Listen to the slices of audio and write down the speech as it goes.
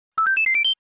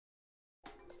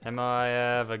Am I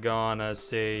ever gonna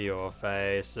see your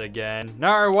face again?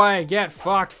 No way, get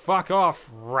fucked, fuck off,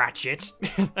 Ratchet.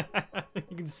 You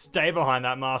can stay behind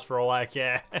that mask for all I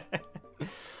care.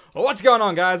 What's going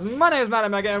on, guys? My name is Matt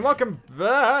Omega, and welcome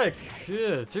back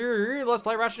to Let's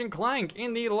Play Ratchet and Clank.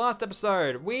 In the last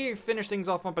episode, we finished things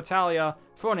off on Pokitaru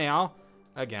for now,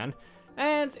 again,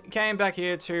 and came back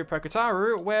here to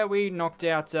Pokitaru, where we knocked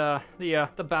out the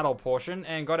battle portion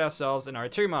and got ourselves an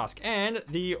O2 mask and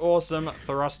the awesome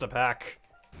thruster pack.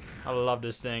 I love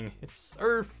this thing. It's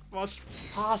so much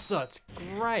faster. It's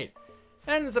great.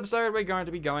 And in this episode, we're going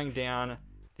to be going down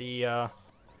the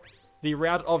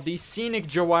route of the scenic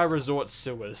Jawai Resort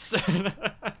sewers.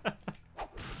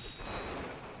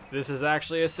 This is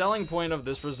actually a selling point of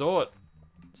this resort.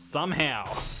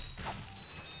 Somehow.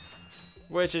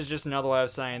 Which is just another way of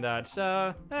saying that,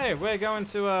 hey, we're going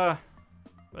to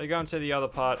the other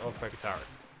part of Pokitaru.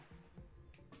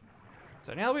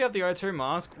 So now that we have the O2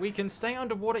 mask, we can stay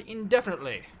underwater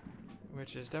indefinitely.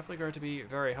 Which is definitely going to be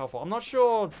very helpful. I'm not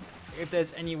sure if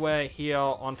there's anywhere here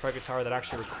on Pokitaru that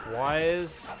actually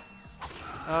requires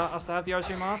us to have the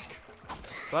O2 mask.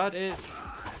 But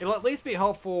it'll at least be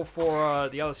helpful for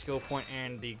the other skill point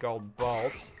and the gold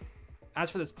bolts. As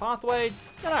for this pathway,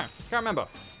 I don't know, can't remember.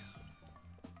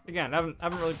 Again, I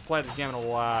haven't really played this game in a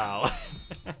while.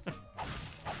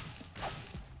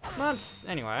 But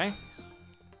anyway,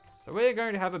 so we're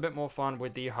going to have a bit more fun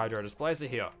with the Hydro Displacer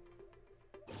here.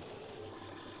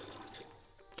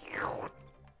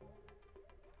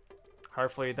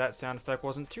 Hopefully that sound effect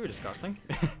wasn't too disgusting.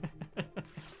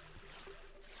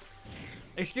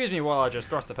 Excuse me while I just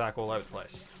thrust the pack all over the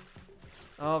place.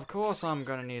 Of course I'm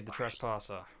gonna need the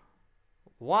Trespasser.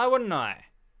 Why wouldn't I?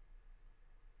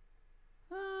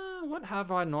 What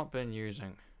have I not been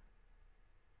using?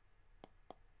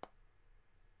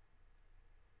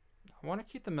 I want to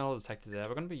keep the metal detector there.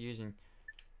 We're going to be using...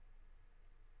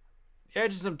 The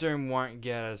Agents of Doom won't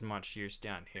get as much use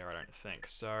down here, I don't think.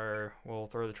 So we'll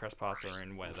throw the Trespasser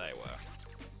in where they were.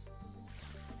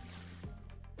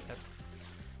 Yep.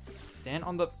 Stand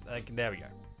on the... there we go.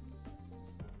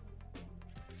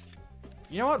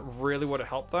 You know what really would have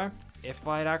helped, though? If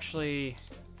I'd actually...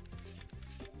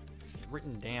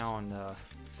 written down the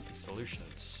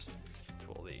solutions to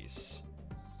all these.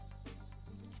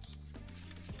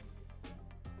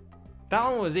 That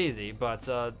one was easy, but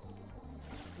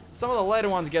some of the later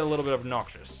ones get a little bit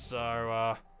obnoxious.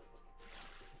 So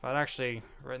if I'd actually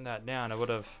written that down, I would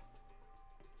have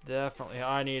definitely.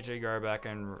 I need to go back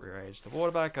and raise the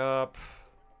water back up.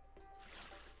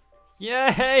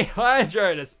 Yay,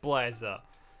 Hydro Displacer.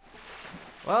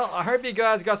 Well, I hope you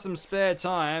guys got some spare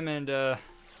time and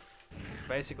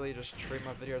basically just treat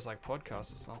my videos like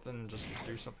podcasts or something and just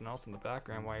do something else in the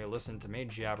background while you listen to me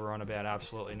jabber on about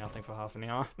absolutely nothing for half an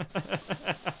hour.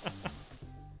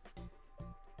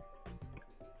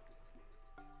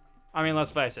 I mean,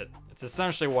 let's face it, it's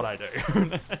essentially what I do.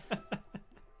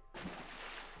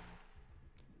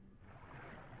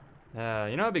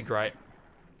 You know, it'd be great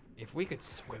if we could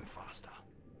swim faster.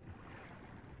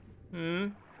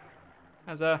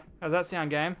 How's that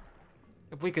sound, game?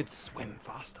 If we could swim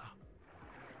faster.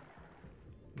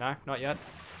 No, not yet.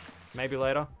 Maybe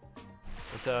later.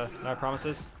 But no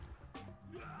promises.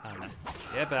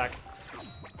 Get back.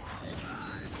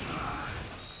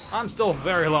 I'm still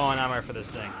very low on ammo for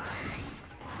this thing.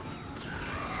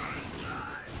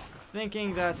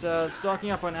 Thinking that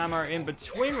stocking up on ammo in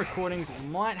between recordings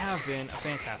might have been a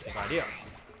fantastic idea.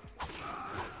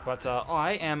 But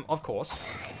I am, of course,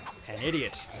 an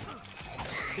idiot.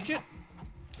 Did you?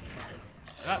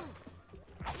 You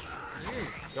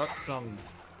got some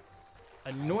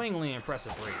annoyingly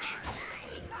impressive reach.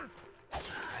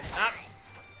 Ah,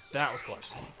 that was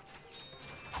close.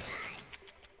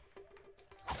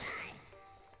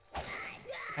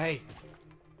 Hey.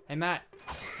 Hey, Matt.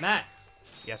 Matt.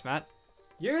 Yes, Matt.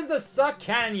 Use the suck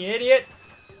cannon, you idiot.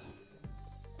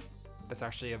 That's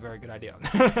actually a very good idea.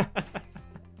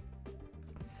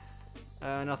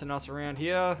 Nothing else around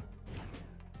here.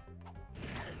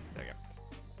 There we go.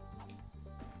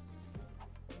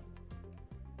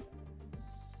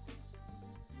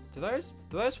 Do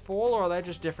those fall, or are they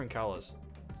just different colors?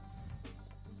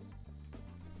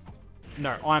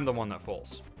 No, I'm the one that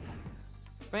falls.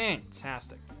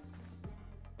 Fantastic.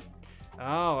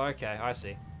 Oh, okay, I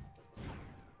see.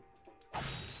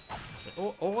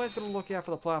 Always gotta look out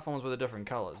for the platforms with the different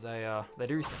colors. They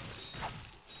do things.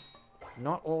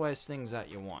 Not always things that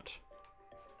you want.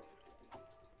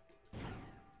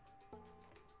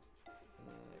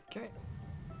 Okay.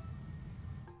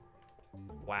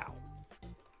 Wow.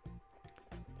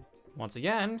 Once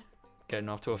again, getting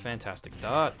off to a fantastic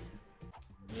start.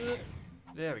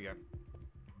 There we go.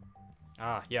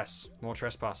 Ah, yes. More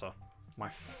Trespasser. My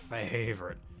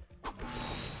favorite.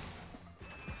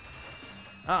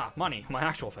 Ah, money. My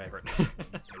actual favorite.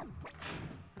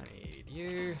 I need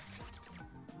you.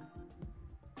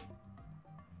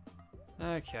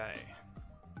 Okay.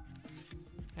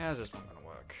 How's this one gonna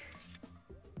work?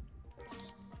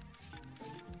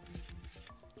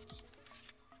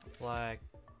 Like...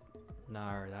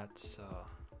 No, that's,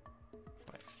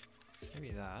 wait. Maybe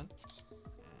that. And...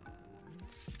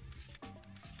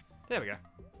 There we go.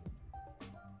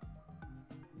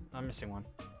 I'm missing one.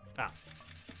 Ah.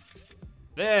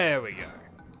 There we go.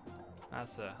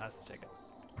 That's the ticket.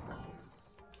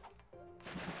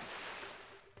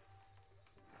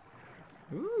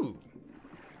 Ooh.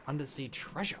 Undersea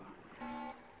treasure.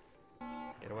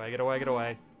 Get away, get away, get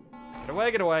away. Get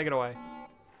away, get away, get away.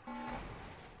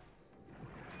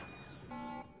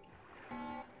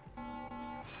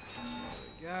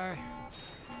 There we go.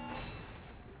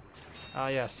 Ah,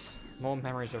 yes. More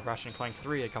memories of Ratchet and Clank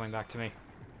 3 are coming back to me.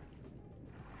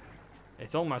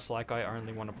 It's almost like I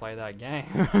only want to play that game.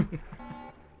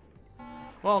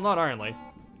 Well, not only.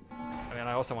 I mean,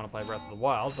 I also want to play Breath of the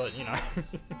Wild, but, you know.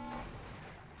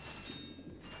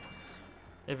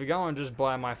 If you go and just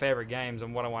buy my favorite games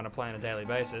and what I want to play on a daily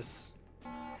basis,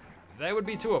 there would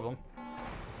be two of them.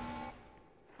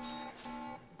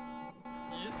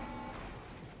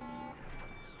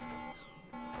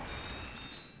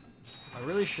 I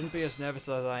really shouldn't be as nervous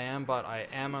as I am, but I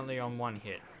am only on one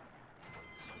hit.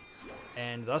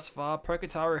 And thus far,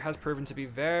 Pokitaru has proven to be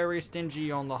very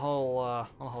stingy on the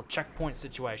whole checkpoint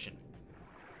situation.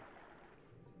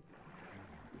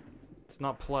 It's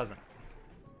not pleasant.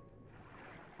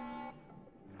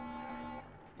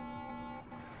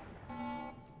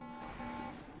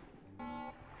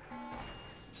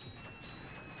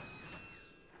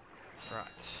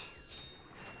 Right.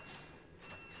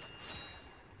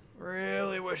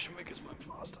 Really wish we could swim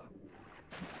faster.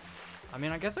 I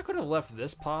mean, I guess I could have left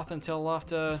this path until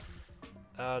after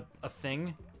a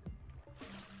thing.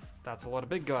 That's a lot of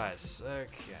big guys.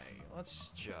 Okay,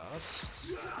 let's just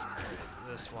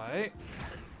this way.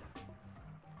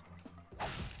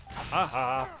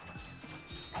 Haha.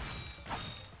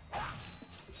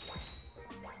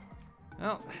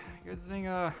 Well, good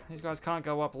thing these guys can't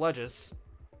go up ledges.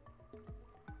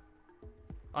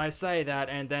 I say that,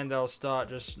 and then they'll start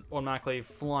just automatically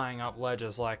flying up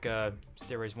ledges like a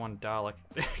Series 1 Dalek.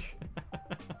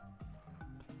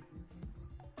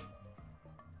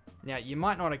 Now, you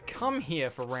might not have come here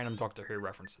for random Doctor Who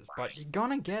references, but you're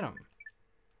gonna get them.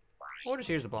 Or just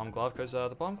use the bomb glove, because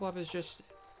the bomb glove is just...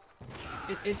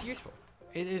 it's useful.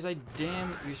 It is a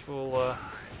damn useful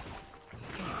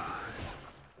thing.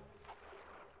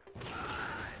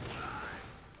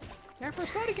 Yeah, for a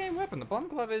starter game weapon, the bomb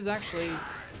glove is actually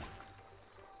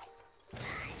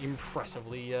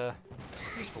impressively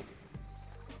useful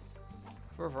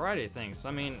for a variety of things.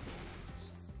 I mean,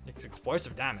 it's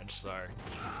explosive damage, so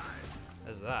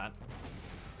there's that.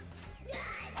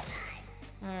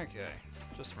 Okay,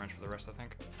 just a wrench for the rest, I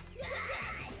think.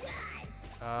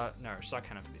 No, suck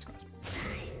cannon for these guys.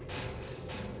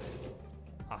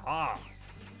 Aha!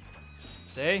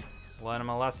 See? Learn them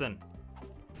a lesson.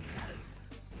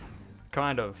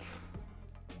 Kind of.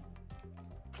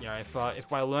 You know, if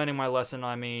by learning my lesson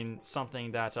I mean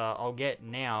something that I'll get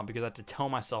now because I had to tell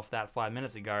myself that 5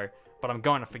 minutes ago, but I'm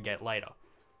going to forget later.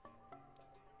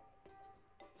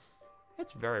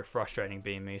 It's very frustrating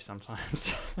being me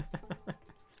sometimes.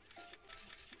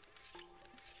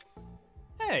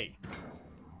 Hey!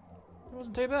 It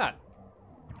wasn't too bad.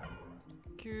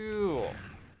 Cool.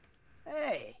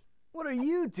 Hey, what are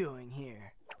you doing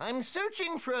here? I'm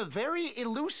searching for a very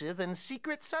elusive and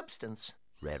secret substance.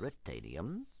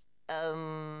 Raritanium?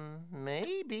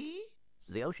 Maybe?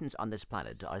 The oceans on this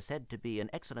planet are said to be an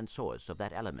excellent source of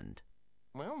that element.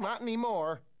 Well, not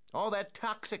anymore. All that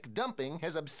toxic dumping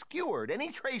has obscured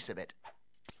any trace of it.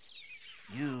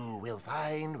 You will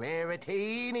find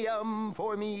Raritanium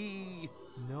for me.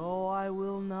 No, I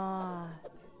will not.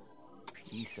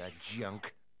 Piece of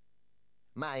junk.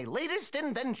 My latest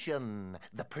invention,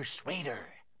 the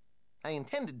Persuader. I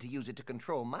intended to use it to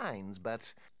control minds,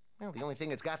 but, well, the only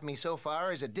thing it's gotten me so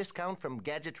far is a discount from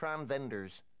Gadgetron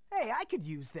vendors. Hey, I could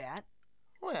use that.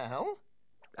 Well,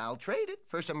 I'll trade it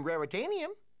for some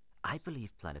Raritanium. I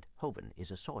believe planet Hoven is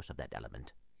a source of that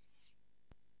element.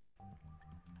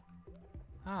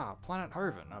 Ah, Planet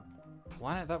Hoven, a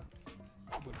planet that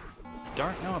we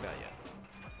don't know about yet.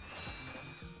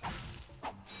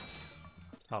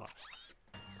 Hold on.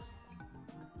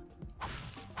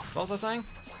 What was I saying?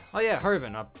 Oh yeah,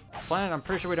 Hoven, a planet I'm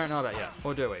pretty sure we don't know about yet.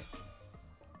 Or do we?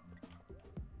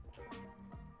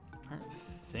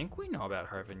 think we know about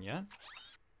Hoven yet.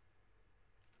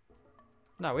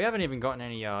 No, we haven't even gotten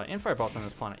any info bots on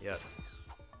this planet yet.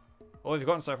 All we've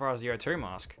gotten so far is the O2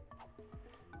 mask.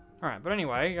 Alright, but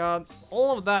anyway,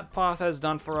 all of that path has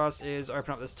done for us is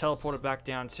open up this teleporter back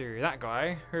down to that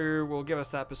guy, who will give us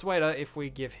that Persuader if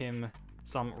we give him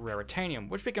some Raritanium,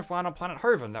 which we can find on planet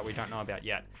Hoven that we don't know about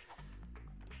yet.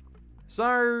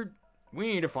 So, we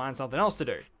need to find something else to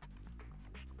do.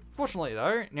 Fortunately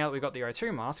though, now that we've got the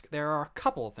O2 mask, there are a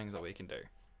couple of things that we can do.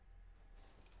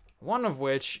 One of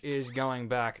which is going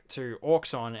back to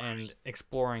Orxon and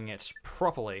exploring it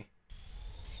properly.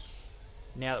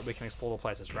 Now that we can explore the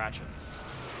place as Ratchet.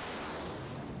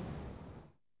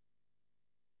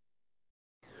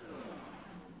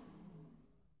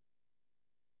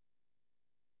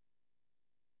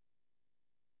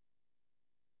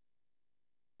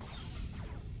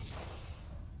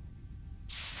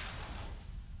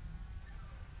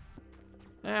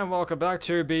 And welcome back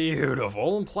to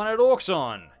beautiful planet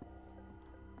Orxon.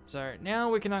 So now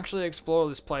we can actually explore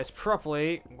this place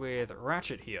properly with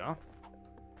Ratchet here.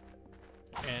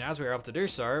 And as we are able to do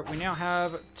so, we now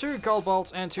have 2 gold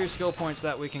bolts and 2 skill points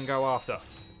that we can go after.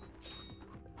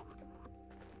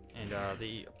 And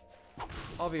the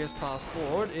obvious path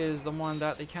forward is the one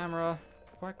that the camera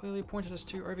quite clearly pointed us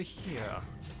to over here.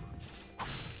 Now,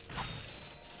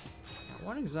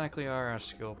 what exactly are our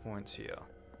skill points here?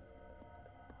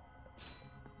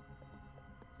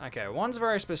 Okay, one's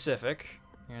very specific,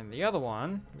 and the other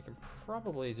one we can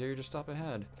probably do just up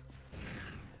ahead.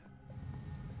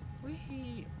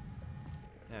 Whee!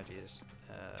 Oh, Jesus.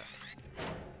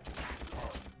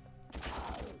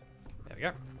 There we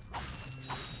go.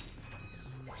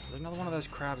 There's another one of those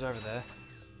crabs over there.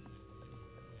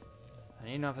 I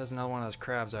need to know if there's another one of those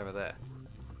crabs over there.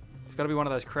 It's got to be one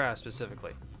of those crabs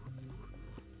specifically.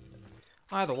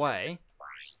 Either way,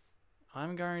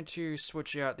 I'm going to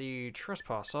switch out the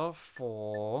Trespasser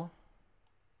for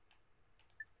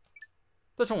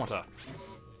the Taunter.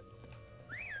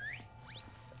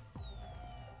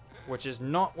 Which is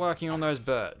not working on those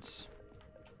birds.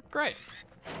 Great.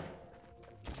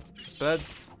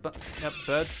 Birds, yep,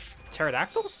 birds.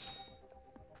 Pterodactyls?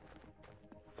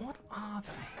 What are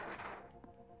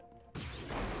they?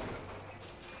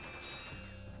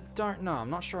 Don't know.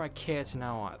 I'm not sure I care to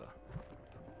know either.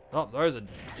 Oh, those are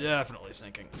definitely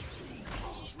sinking.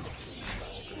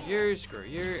 Screw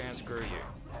you, and screw you.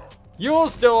 You're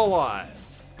still alive!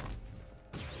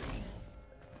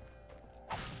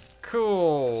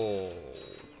 Cool.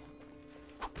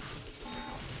 This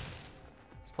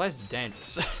place is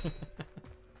dangerous.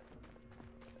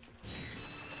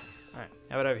 Alright,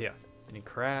 how about over here? Any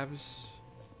crabs?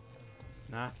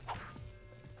 Nah.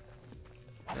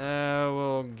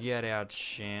 We'll get our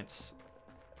chance.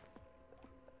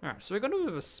 Alright, so we're going to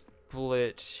do a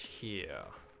split here.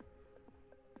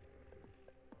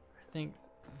 I think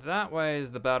that way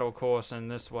is the battle course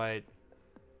and this way...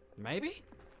 Maybe?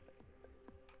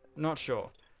 Not sure.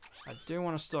 I do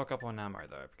want to stock up on ammo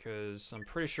though, because I'm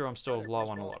pretty sure I'm still low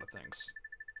on a lot of things.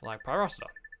 Like Pyrocida,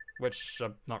 which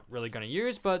I'm not really going to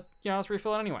use, but, you know, let's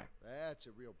refill it anyway. That's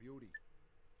a real beauty.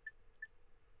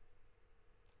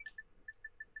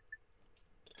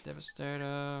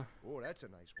 Devastator. Oh, that's a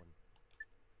nice one.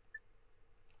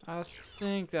 I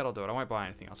think that'll do it. I won't buy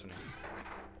anything else for now.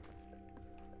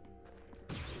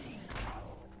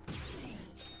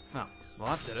 Oh, well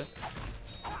that did it.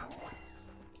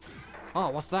 Oh,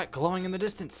 what's that glowing in the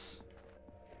distance?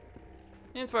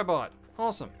 Infobot.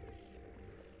 Awesome.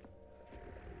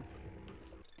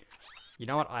 You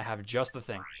know what? I have just the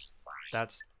thing.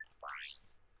 That's...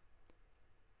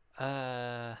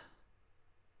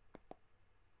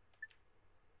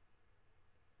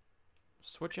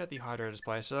 Switch out the Hydro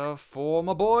Displacer for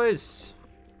my boys.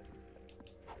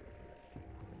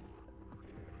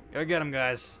 Go get them,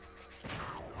 guys.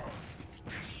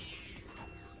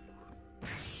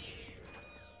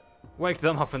 Wake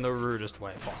them up in the rudest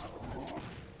way possible.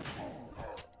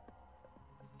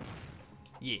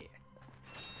 Yeah.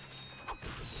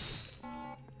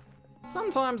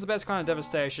 Sometimes the best kind of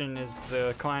devastation is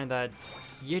the kind that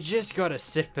you just gotta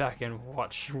sit back and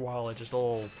watch while it just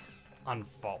all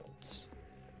unfolds.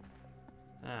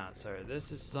 Ah, so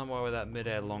this is somewhere where that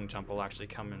mid-air long jump will actually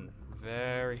come in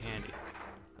very handy.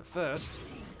 But first...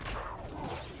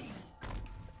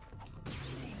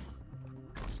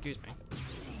 Excuse me.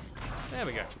 There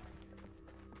we go.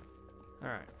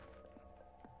 Alright.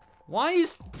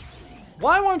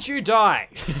 Why won't you die?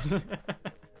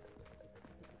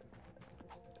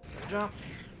 Jump.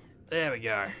 There we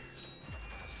go.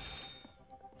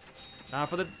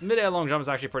 For the mid-air long jump, it's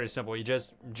actually pretty simple. You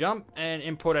just jump and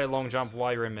input a long jump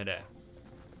while you're in mid-air.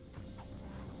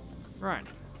 Right.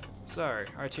 So,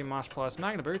 O2 mask plus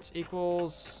Magna Boots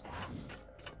equals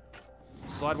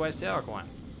sideways tower climb.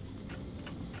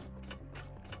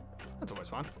 That's always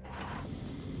fun.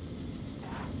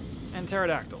 And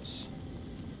pterodactyls.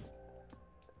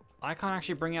 I can't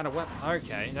actually bring out a weapon.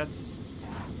 Okay, that's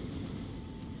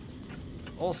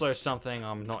also something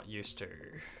I'm not used to.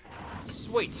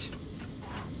 Sweet.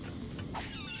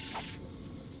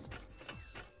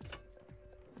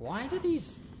 Why do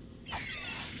these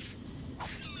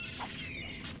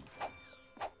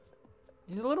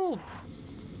little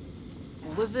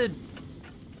lizard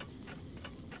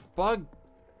bug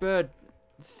bird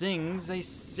things, they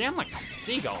sound like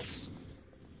seagulls.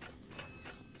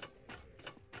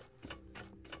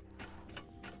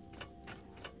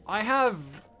 I have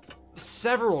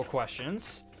several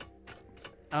questions.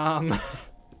 Oh,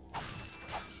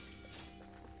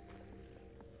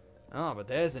 but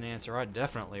there's an answer I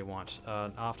definitely want,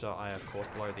 after I, of course,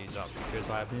 blow these up, because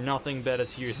I have nothing better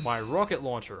to use my rocket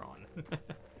launcher on.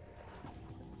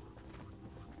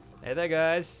 Hey there,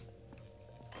 guys.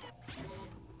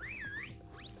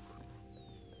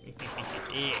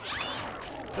 Yeah.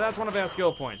 So that's one of our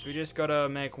skill points. We just gotta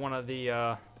make one of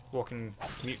the, walking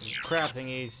mutant crab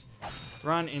thingies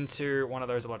run into one of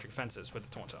those electric fences with the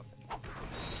taunt up.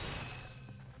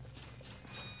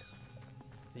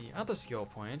 The other skill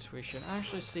point, we should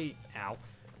actually see... Ow.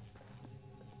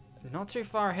 Not too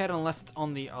far ahead unless it's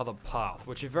on the other path,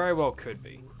 which it very well could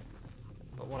be.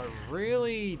 But what I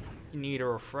really need a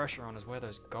refresher on is where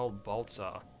those gold bolts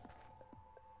are.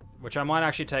 Which I might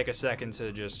actually take a second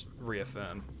to just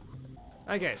reaffirm.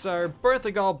 Okay, so both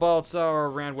the gold bolts are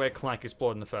around where Clank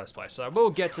explored in the first place, so we'll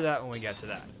get to that when we get to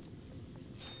that.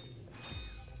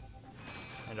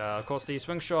 And of course the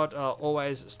swing shot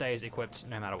always stays equipped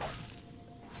no matter what.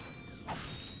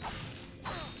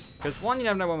 Because one, you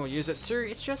never know when we'll use it, two,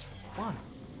 it's just fun.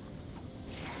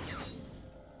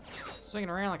 Swinging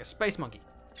around like a space monkey.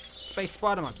 Space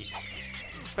spider monkey.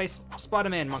 Space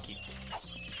Spider-Man monkey.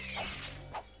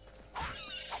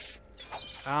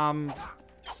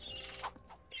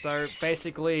 So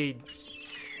basically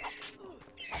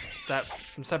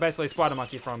Spider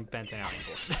Monkey from Ben 10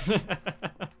 Outlaws.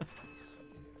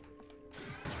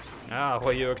 Ah,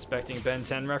 were you expecting Ben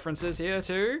 10 references here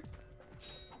too?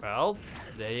 Well,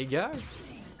 there you go.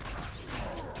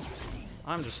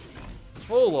 I'm just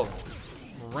full of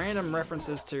random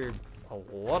references to a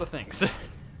lot of things.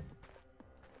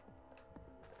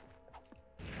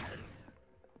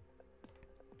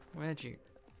 Where'd you...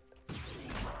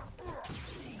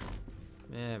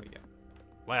 There we go.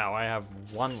 Wow, I have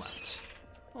one left.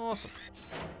 Awesome.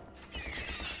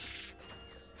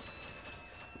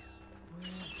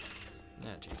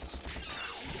 Yeah, Jesus.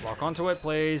 Lock onto it,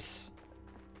 please.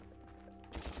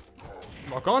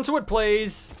 Lock onto it,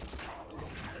 please.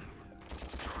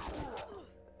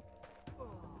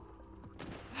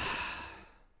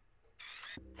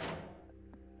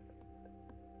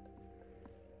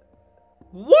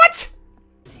 What?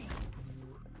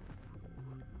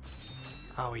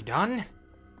 Are we done?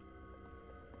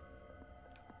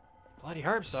 Bloody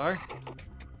hope so.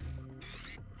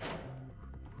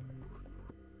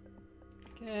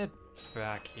 Get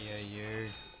back here, you.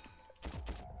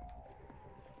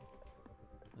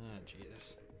 Oh,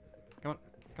 Jesus. Come on.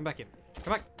 Come back here.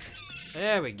 Come back.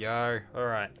 There we go.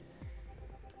 Alright.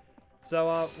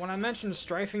 So, when I mentioned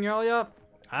strafing earlier,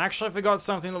 I actually forgot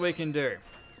something that we can do.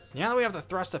 Now that we have the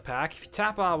thruster pack, if you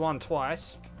tap R1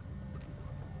 twice,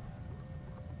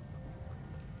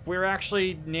 we're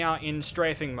actually now in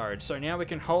strafing mode. So now we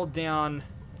can hold down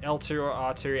L2 or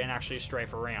R2 and actually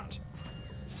strafe around.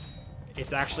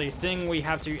 It's actually a thing we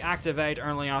have to activate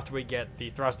only after we get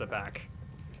the thruster pack.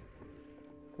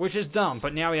 Which is dumb,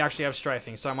 but now we actually have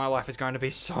strafing, so my life is going to be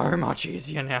so much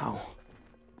easier now.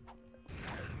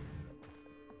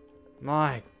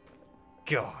 My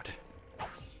God.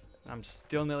 I'm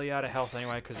still nearly out of health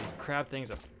anyway, because these crab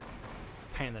things are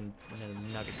pain in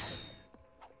the nuggets.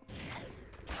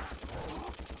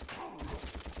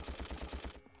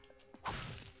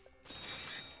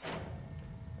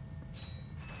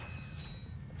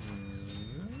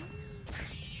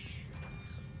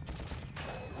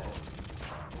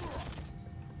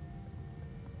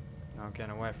 Not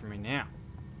getting away from me now.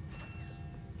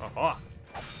 Aha!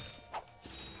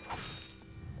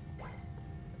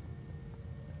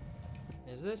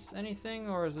 Is this anything,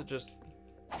 or is it just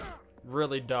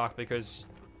really dark because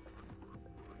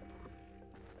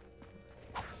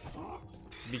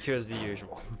the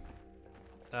usual?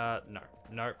 No.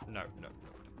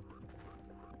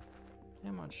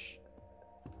 How much?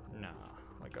 Nah,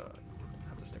 I gotta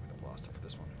have to stick with the blaster for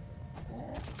this one.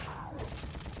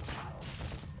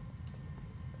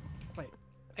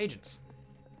 Agents.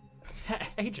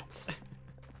 Agents.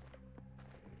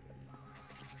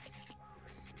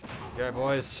 Go,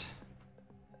 boys.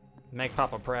 Make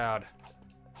Papa proud.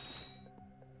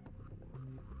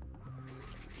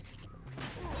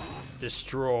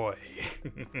 Destroy.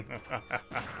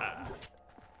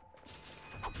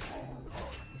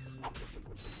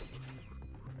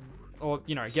 Or,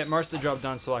 you know, get most of the job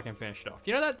done so I can finish it off.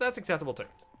 You know, that's acceptable too.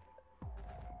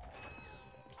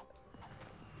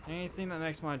 Anything that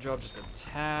makes my job just a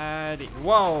tad...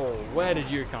 Whoa! Where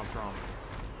did you come from?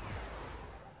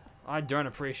 I don't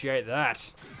appreciate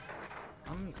that.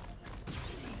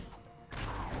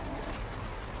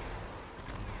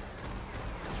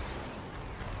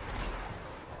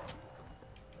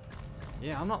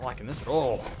 Yeah, I'm not liking this at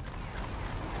all.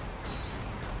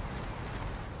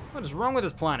 What is wrong with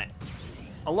this planet?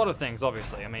 A lot of things,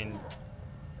 obviously. I mean,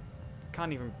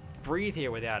 can't even breathe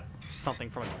here without something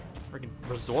from a freaking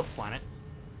resort planet.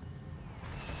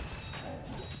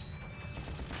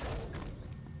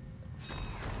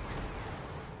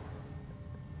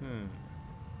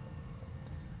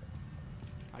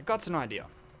 I got an idea.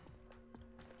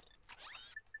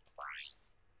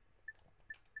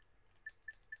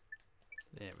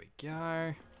 There we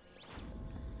go.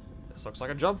 This looks like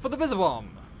a job for the Visibomb.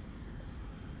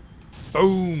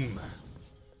 Boom!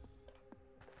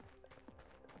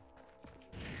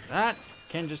 That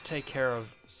can just take care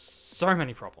of so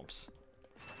many problems.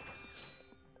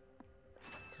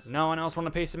 No one else want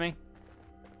a piece of me?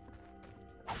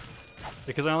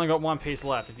 Because I only got one piece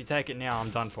left. If you take it now,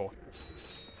 I'm done for.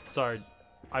 So,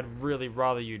 I'd really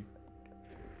rather you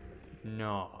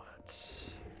not.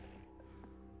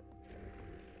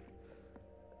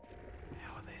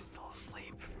 How are they still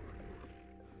asleep?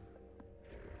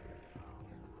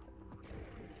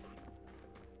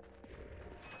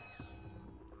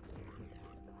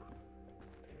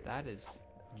 That is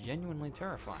genuinely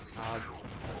terrifying.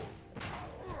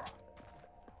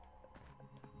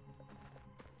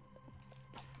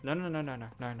 No.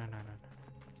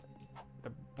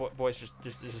 Boys,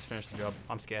 just finish the job.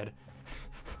 I'm scared.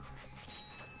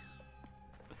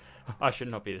 I should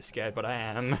not be this scared, but I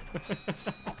am.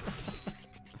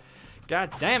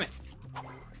 God damn it!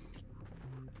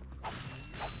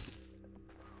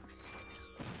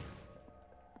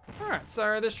 Alright,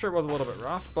 so this trip was a little bit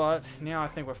rough, but now I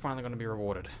think we're finally going to be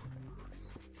rewarded.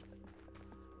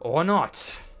 Or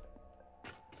not!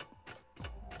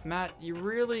 Matt, you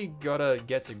really gotta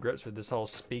get to grips with this whole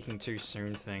speaking too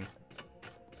soon thing.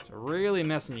 It's really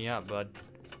messing you up, bud.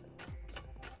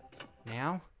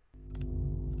 Now?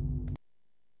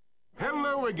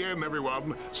 Hello again,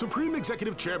 everyone. Supreme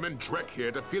Executive Chairman Drek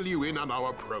here to fill you in on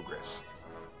our progress.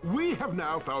 We have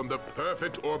now found the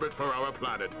perfect orbit for our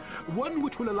planet, one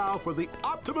which will allow for the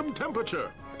optimum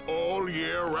temperature all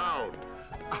year round.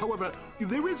 However,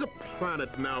 there is a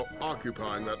planet now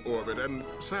occupying that orbit, and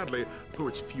sadly, for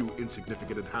its few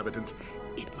insignificant inhabitants,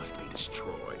 it must be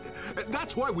destroyed.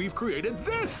 That's why we've created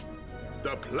this!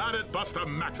 The Planet Buster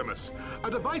Maximus,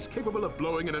 a device capable of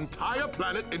blowing an entire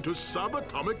planet into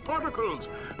subatomic particles.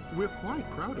 We're quite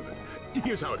proud of it.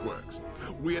 Here's how it works.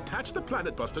 We attach the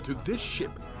Planet Buster to this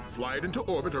ship, fly it into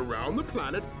orbit around the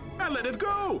planet, and let it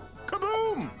go!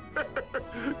 Kaboom!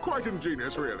 Quite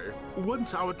ingenious, really.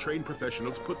 Once our trained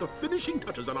professionals put the finishing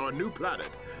touches on our new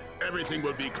planet, everything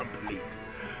will be complete.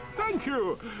 Thank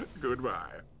you.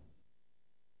 Goodbye.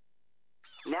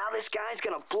 Now this guy's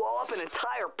gonna blow up an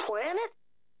entire planet?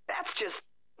 That's just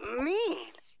mean.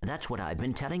 That's what I've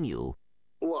been telling you.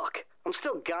 Look, I'm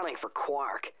still gunning for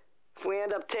Quark. If we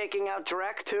end up taking out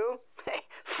Drek too, hey,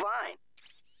 fine.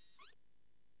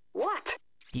 What?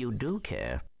 You do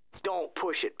care. Don't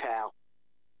push it, pal.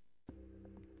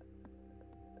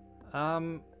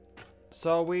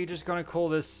 So are we just gonna call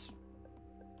this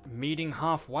meeting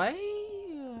halfway?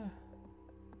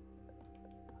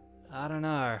 I don't know.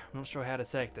 I'm not sure how to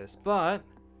take this, but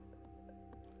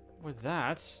with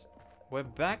that, we're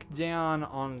back down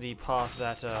on the path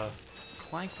that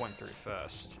Clank went through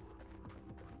first.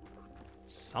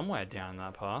 Somewhere down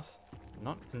that path.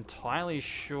 Not entirely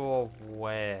sure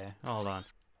where. Hold on.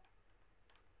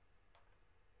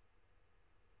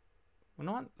 We're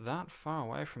not that far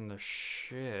away from the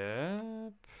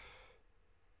ship.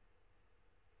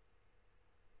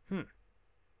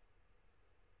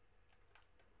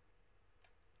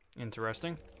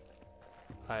 Interesting.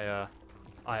 I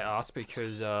asked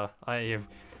because I have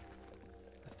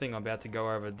a thing I'm about to go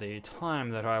over the time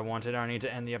that I wanted. I need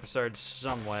to end the episode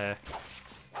somewhere.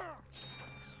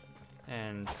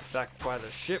 And back by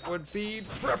the ship would be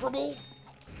preferable.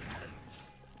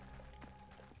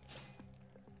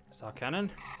 Start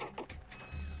cannon.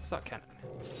 Start cannon.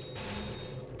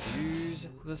 use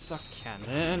the suck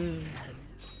cannon.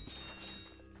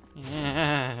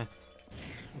 Yeah.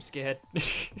 I'm scared.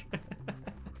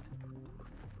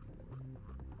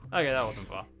 Okay, that wasn't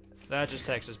far. That just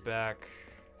takes us back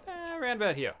around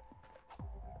about here.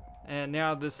 And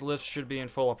now this lift should be in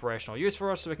full operational use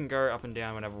for us, so we can go up and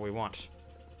down whenever we want.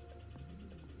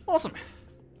 Awesome.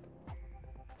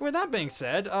 With that being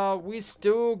said, we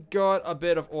still got a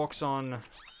bit of Orxon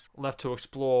left to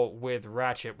explore with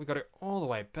Ratchet. We got it all the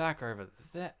way back over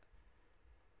there.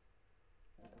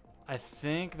 I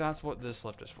think that's what this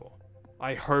lift is for.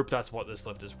 I hope that's what this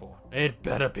lift is for. It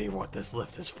better be what this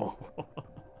lift is for.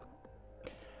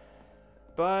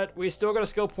 But we still got a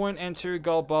skill point and 2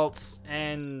 gold bolts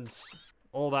and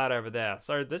all that over there.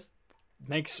 So this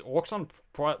makes Orxon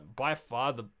by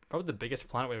far probably the biggest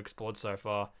planet we've explored so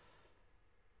far.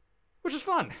 Which is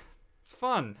fun. It's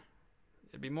fun.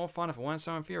 It'd be more fun if it weren't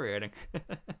so infuriating.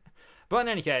 But in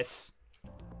any case,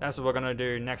 that's what we're going to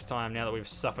do next time now that we've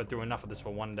suffered through enough of this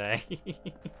for one day.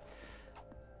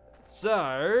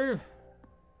 So,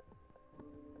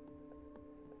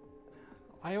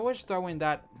 I always throw in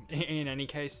that in any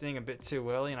case thing a bit too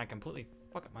early and I completely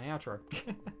fuck up my outro.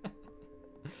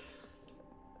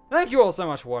 Thank you all so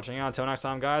much for watching. Until next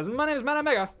time, guys, my name is Matt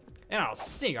Omega, and I'll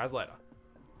see you guys later.